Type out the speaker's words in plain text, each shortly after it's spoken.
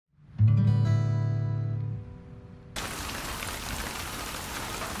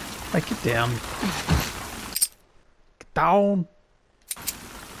Hey, get down. Get down.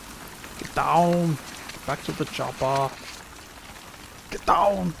 Get down. Get back to the chopper. Get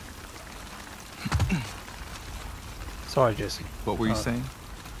down. Sorry, Jessie. What were you saying?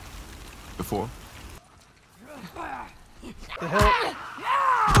 Before? The hell?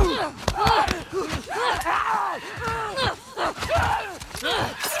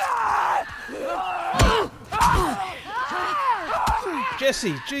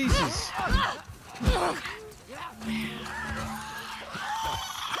 Jessie, Jesus.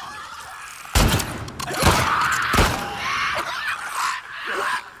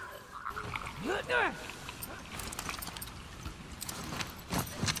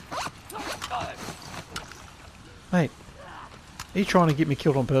 Mate, are you trying to get me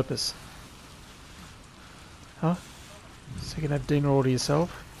killed on purpose? Huh? So you can have dinner all to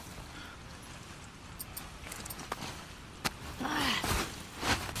yourself?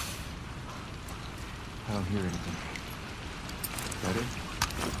 I don't hear anything. That it?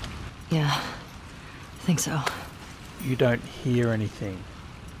 Yeah, I think so. You don't hear anything.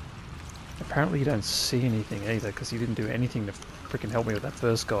 Apparently you don't see anything either, because you didn't do anything to freaking help me with that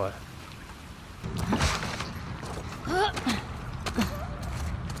first guy.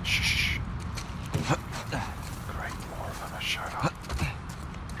 Shh. Great, more of them have showed up.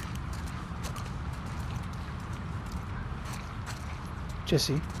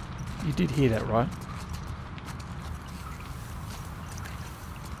 Jessie, you did hear that, right?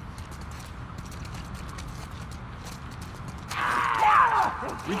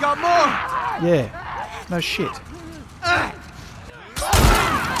 We got more! Yeah. No shit.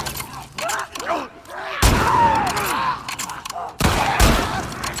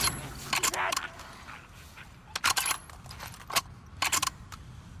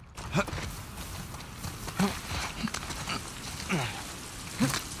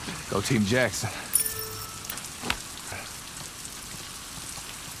 Go Team Jackson.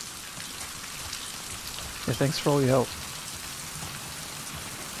 Yeah, thanks for all your help.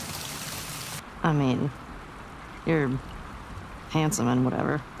 I mean, you're handsome and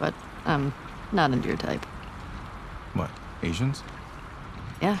whatever, but I'm not into your type. What, Asians?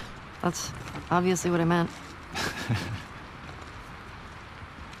 Yeah, that's obviously what I meant.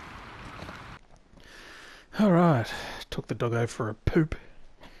 Alright, took the doggo for a poop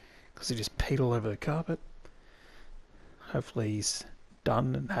because he just peed all over the carpet. Hopefully he's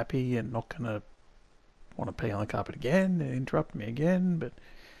done and happy and not going to want to pee on the carpet again and interrupt me again, but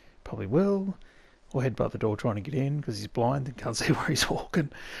probably will. Or head by the door trying to get in because he's blind and can't see where he's walking.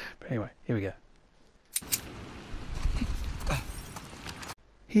 But anyway, here we go.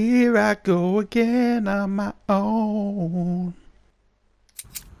 Here I go again on my own.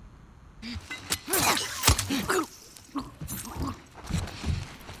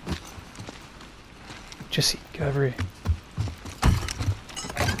 Jessie, get over here.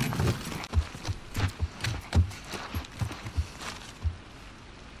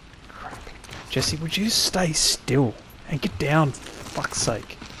 Crap. Jessie, would you stay still and get down, for fuck's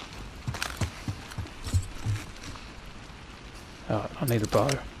sake? Oh, I need a bow.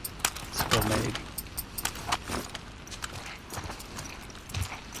 That's what I need.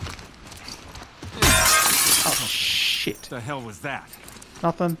 Oh shit. What the hell was that?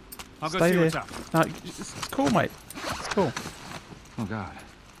 Nothing. I'll go Stay see there. what's up. No, it's cool, mate. It's cool. Oh God.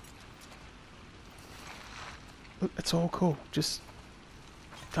 Look, it's all cool. Just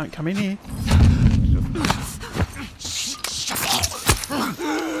don't come in here.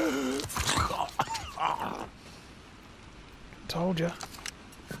 Told ya.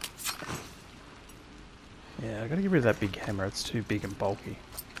 Yeah, I gotta get rid of that big hammer. It's too big and bulky.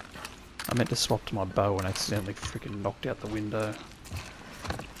 I meant to swap to my bow and accidentally freaking knocked out the window.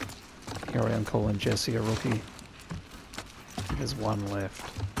 Here I am calling Jessie a rookie. There's one left.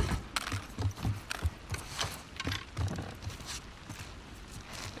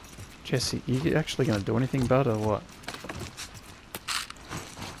 Jessie, you actually gonna do anything, bud, or what?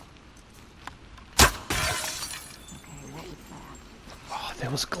 Oh, there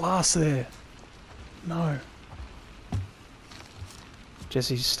was glass there. No.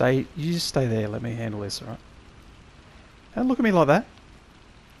 Jessie, you just stay there. Let me handle this, alright? Don't look at me like that.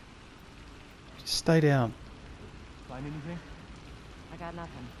 Just stay down. Find anything? I got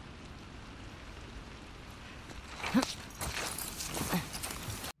nothing.